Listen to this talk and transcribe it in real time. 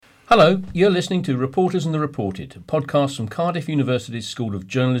Hello, you're listening to Reporters and the Reported, a podcast from Cardiff University's School of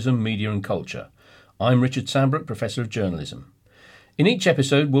Journalism, Media and Culture. I'm Richard Sambrook, Professor of Journalism. In each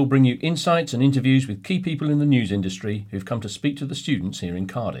episode, we'll bring you insights and interviews with key people in the news industry who've come to speak to the students here in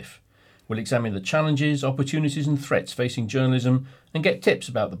Cardiff. We'll examine the challenges, opportunities and threats facing journalism and get tips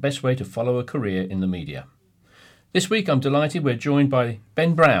about the best way to follow a career in the media. This week, I'm delighted we're joined by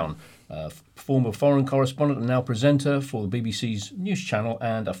Ben Brown, former foreign correspondent and now presenter for the BBC's news channel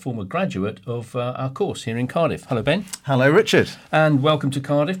and a former graduate of our course here in Cardiff. Hello, Ben. Hello, Richard. And welcome to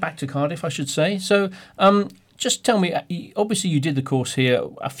Cardiff, back to Cardiff, I should say. So, just tell me, obviously you did the course here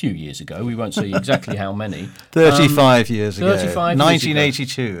a few years ago. We won't say exactly how many. 35 years ago. 35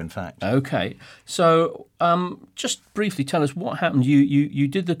 1982, in fact. Okay. So, just briefly tell us what happened. You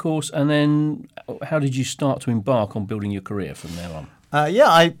did the course, and then how did you start to embark on building your career from there on? I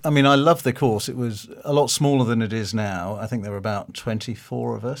loved the course. It was a lot smaller than it is now. I think there were about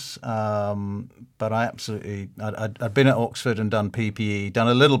 24 of us. But I'd been at Oxford and done PPE, done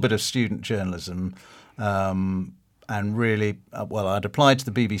a little bit of student journalism, and really, I'd applied to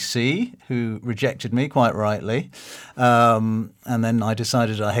the BBC, who rejected me quite rightly. And then I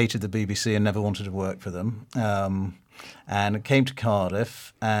decided I hated the BBC and never wanted to work for them. And it came to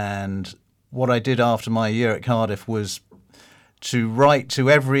Cardiff. And what I did after my year at Cardiff was to write to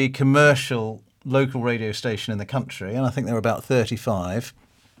every commercial local radio station in the country, and I think there were about 35.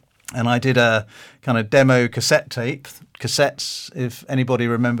 And I did a kind of demo cassette tape. Cassettes, if anybody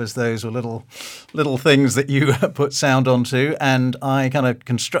remembers those, were little things that you put sound onto. And I kind of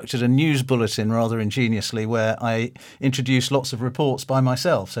constructed a news bulletin rather ingeniously where I introduced lots of reports by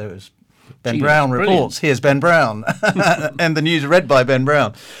myself. So it was Ben Brown reports. Here's Ben Brown. And the news read by Ben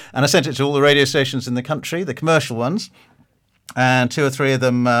Brown. And I sent it to all the radio stations in the country, the commercial ones. And two or three of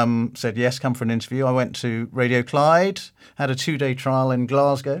them said, yes, come for an interview. I went to Radio Clyde, had a 2-day trial in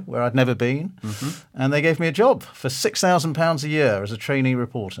Glasgow, where I'd never been. And they gave me a job for £6,000 a year as a trainee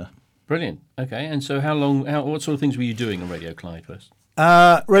reporter. Brilliant. Okay. And so what sort of things were you doing on Radio Clyde first?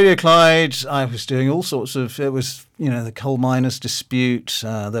 Radio Clyde, I was doing all sorts of, it was, the coal miners' dispute,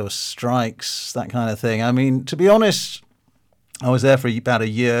 there were strikes, that kind of thing. I mean, to be honest, I was there for about a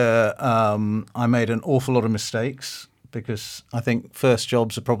year. I made an awful lot of mistakes, because I think first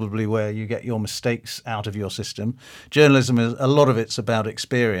jobs are probably where you get your mistakes out of your system. Journalism, a lot of it's about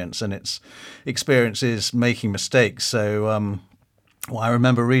experience, and experience is making mistakes. So I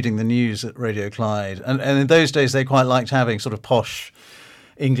remember reading the news at Radio Clyde, and in those days they quite liked having sort of posh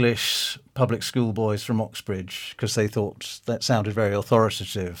English public school boys from Oxbridge, because they thought that sounded very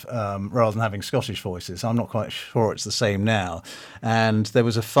authoritative, rather than having Scottish voices. I'm not quite sure it's the same now. And there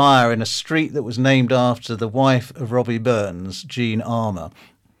was a fire in a street that was named after the wife of Robbie Burns, Jean Armour.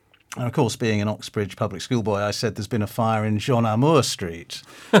 And of course, being an Oxbridge public school boy, I said there's been a fire in John Amour Street.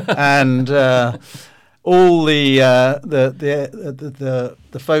 And all the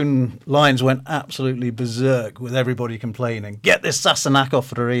phone lines went absolutely berserk with everybody complaining, get this Sassenach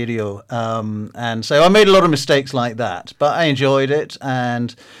off the radio. And so I made a lot of mistakes like that, but I enjoyed it.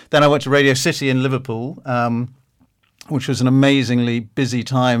 And then I went to Radio City in Liverpool, which was an amazingly busy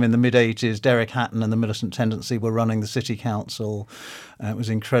time in the mid-'80s. Derek Hatton and the Militant Tendency were running the city council. It was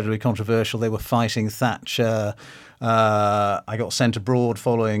incredibly controversial. They were fighting Thatcher. I got sent abroad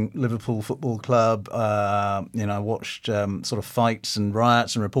following Liverpool Football Club. I watched sort of fights and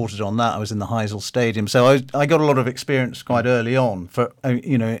riots and reported on that. I was in the Heysel Stadium. So I got a lot of experience quite early on, for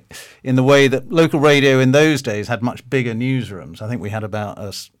in the way that local radio in those days had much bigger newsrooms. I think we had about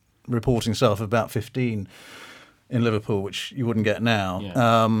a reporting staff of about 15 in Liverpool, which you wouldn't get now.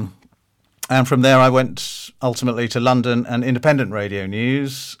 Yeah. And from there I went ultimately to London and Independent Radio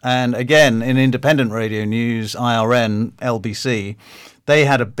News. And again, in Independent Radio News, IRN, LBC, they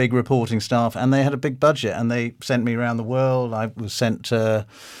had a big reporting staff and they had a big budget, and they sent me around the world. I was sent to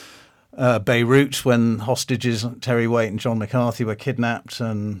Beirut when hostages Terry Waite and John McCarthy were kidnapped,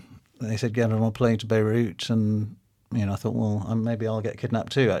 and they said, get on a plane to Beirut. And I thought, well, maybe I'll get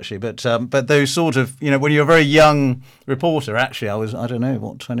kidnapped too, actually. But those sort of, when you're a very young reporter, actually, I was,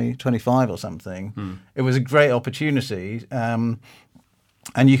 25 or something. It was a great opportunity. And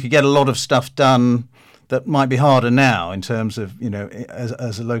you could get a lot of stuff done that might be harder now in terms of,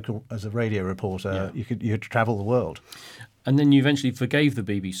 as a radio reporter, you could travel the world. And then you eventually forgave the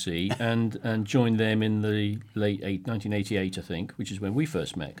BBC and joined them in the late 1988, I think, which is when we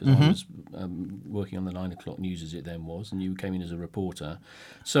first met, because I was working on the 9 o'clock news as it then was, and you came in as a reporter.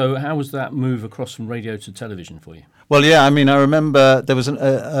 So how was that move across from radio to television for you? Well, yeah, I remember there was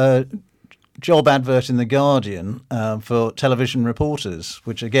a job advert in The Guardian for television reporters,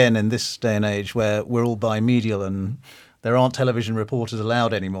 which again, in this day and age where we're all bimedial and there aren't television reporters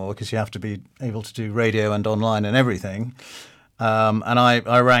allowed anymore because you have to be able to do radio and online and everything. And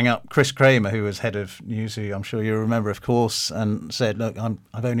I rang up Chris Kramer, who was head of news, who I'm sure you remember, of course, and said, look,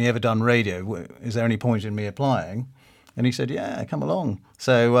 I've only ever done radio. Is there any point in me applying? And he said, yeah, come along.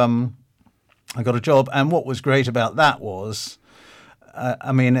 So I got a job. And what was great about that was,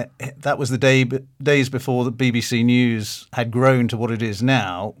 that was the days before the BBC News had grown to what it is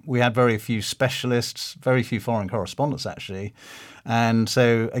now. We had very few specialists, very few foreign correspondents, actually. And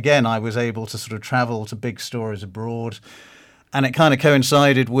so, again, I was able to sort of travel to big stories abroad. And it kind of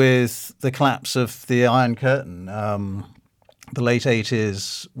coincided with the collapse of the Iron Curtain. The late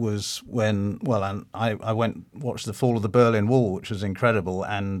 80s was when, and I watched the fall of the Berlin Wall, which was incredible,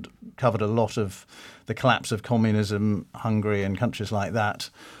 and covered a lot of the collapse of communism, Hungary and countries like that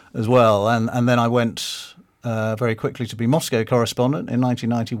as well. And then I went very quickly to be Moscow correspondent in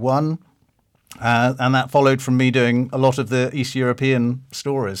 1991. And that followed from me doing a lot of the East European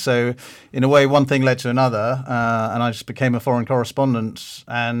stories. So in a way, one thing led to another, and I just became a foreign correspondent.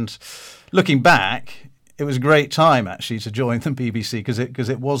 And looking back, it was a great time, actually, to join the BBC because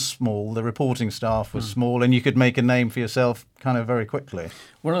it was small. The reporting staff was small, and you could make a name for yourself kind of very quickly.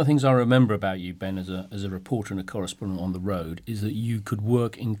 One of the things I remember about you, Ben, as a reporter and a correspondent on the road, is that you could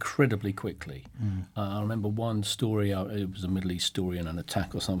work incredibly quickly. I remember one story, it was a Middle East story and an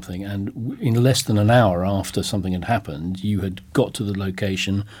attack or something, and in less than an hour after something had happened, you had got to the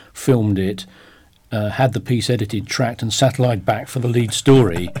location, filmed it, had the piece edited, tracked and satellite back for the lead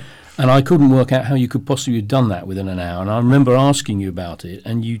story. And I couldn't work out how you could possibly have done that within an hour. And I remember asking you about it,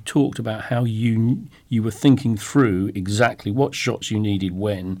 and you talked about how you were thinking through exactly what shots you needed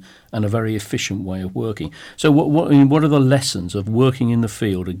when, and a very efficient way of working. So what are the lessons of working in the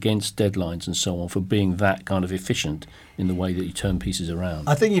field against deadlines and so on for being that kind of efficient in the way that you turn pieces around?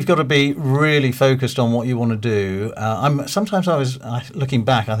 I think you've got to be really focused on what you want to do. Looking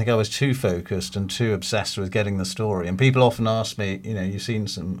back, I think I was too focused and too obsessed with getting the story. And people often ask me, you've seen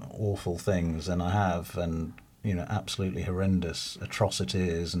some awful things, and I have, and absolutely horrendous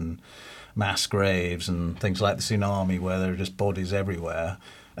atrocities and mass graves and things like the tsunami where there are just bodies everywhere.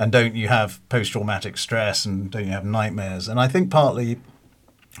 And don't you have post-traumatic stress, and don't you have nightmares? And I think partly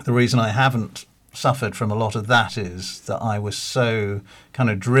the reason I haven't suffered from a lot of that is that I was so kind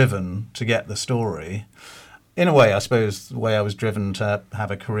of driven to get the story. In a way, I suppose, the way I was driven to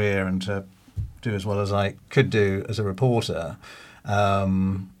have a career and to do as well as I could do as a reporter.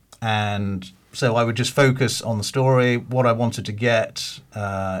 And so I would just focus on the story, what I wanted to get,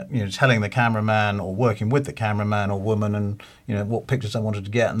 telling the cameraman or working with the cameraman or woman, and what pictures I wanted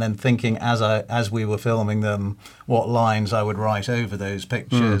to get, and then thinking as we were filming them, what lines I would write over those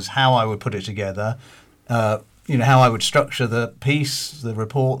pictures, how I would put it together, how I would structure the piece, the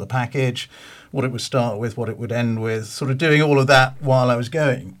report, the package, what it would start with, what it would end with, sort of doing all of that while I was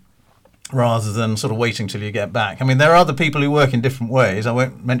going, rather than sort of waiting till you get back. I mean, there are other people who work in different ways. I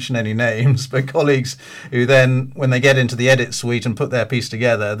won't mention any names, but colleagues who then, when they get into the edit suite and put their piece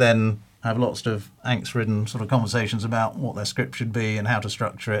together, then have lots of angst-ridden sort of conversations about what their script should be and how to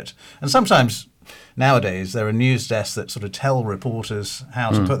structure it. And sometimes nowadays there are news desks that sort of tell reporters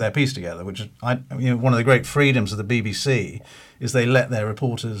how to put their piece together, which one of the great freedoms of the BBC is they let their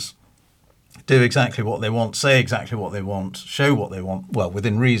reporters do exactly what they want, say exactly what they want, show what they want, well,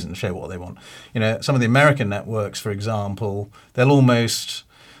 within reason, show what they want. Some of the American networks, for example, they'll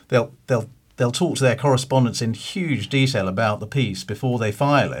talk to their correspondents in huge detail about the piece before they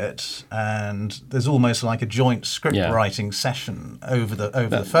file it, and there's almost like a joint script writing session over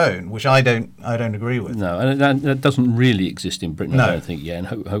the phone, which I don't agree with. No, and that doesn't really exist in Britain, I don't think, and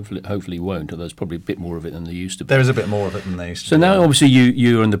hopefully won't, although there's probably a bit more of it than there used to be. There is a bit more of it than there used to be. So now, obviously,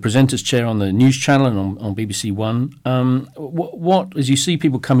 you're in the presenter's chair on the news channel and on BBC One. What, as you see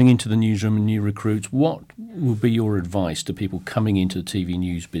people coming into the newsroom and new recruits, what will be your advice to people coming into the TV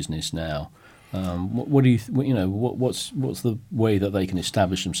news business now? What do you what's the way that they can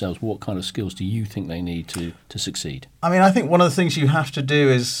establish themselves? What kind of skills do you think they need to succeed? I mean, I think one of the things you have to do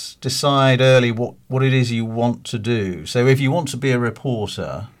is decide early what it is you want to do. So if you want to be a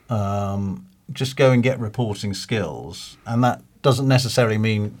reporter, just go and get reporting skills, and that doesn't necessarily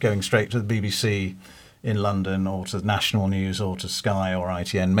mean going straight to the BBC in London or to National News or to Sky or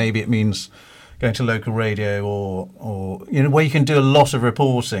ITN. Maybe it means going to local radio or where you can do a lot of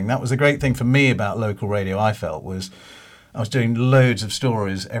reporting. That was the great thing for me about local radio, I felt, was I was doing loads of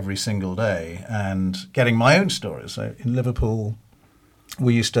stories every single day and getting my own stories. So in Liverpool,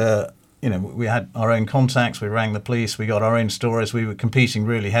 we used to we had our own contacts, we rang the police, we got our own stories, we were competing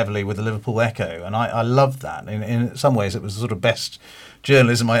really heavily with the Liverpool Echo, and I loved that. In some ways it was the sort of best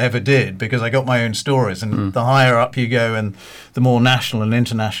journalism I ever did, because I got my own stories, and the higher up you go and the more national and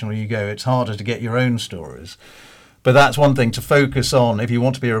international you go, it's harder to get your own stories. But that's one thing to focus on if you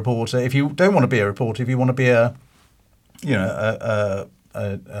want to be a reporter. If you don't want to be a reporter, if you want to be a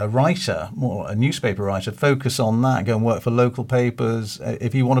writer, more a newspaper writer, focus on that. Go and work for local papers.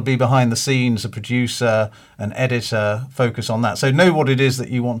 If you want to be behind the scenes, a producer, an editor, focus on that. So know what it is that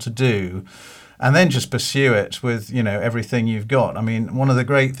you want to do, and then just pursue it with everything you've got. I mean, one of the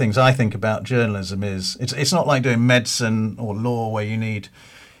great things I think about journalism is it's not like doing medicine or law where you need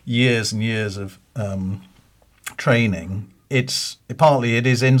years and years of training. It's partly it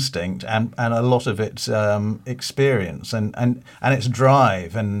is instinct, and a lot of it's experience and it's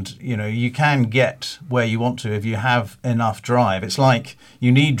drive, and you can get where you want to if you have enough drive. It's like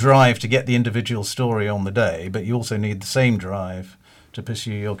you need drive to get the individual story on the day, but you also need the same drive to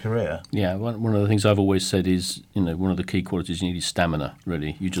pursue your career. Yeah, one of the things I've always said is one of the key qualities you need is stamina.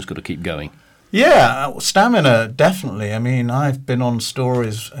 Really, you just got to keep going. Yeah, stamina, definitely. I mean, I've been on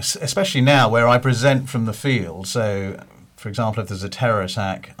stories, especially now, where I present from the field. So, for example, if there's a terror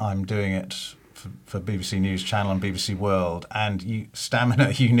attack, I'm doing it for BBC News Channel and BBC World. And you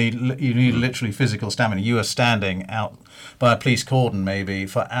need literally physical stamina. You are standing out by a police cordon maybe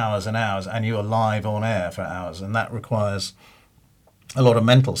for hours and hours, and you are live on air for hours. And that requires a lot of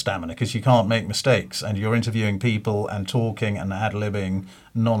mental stamina, because you can't make mistakes, and you're interviewing people and talking and ad-libbing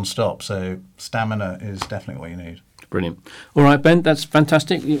non-stop. So stamina is definitely what you need. Brilliant. All right, Ben, that's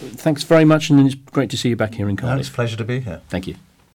fantastic. Thanks very much, and it's great to see you back here in Cardiff. It's a pleasure to be here. Thank you.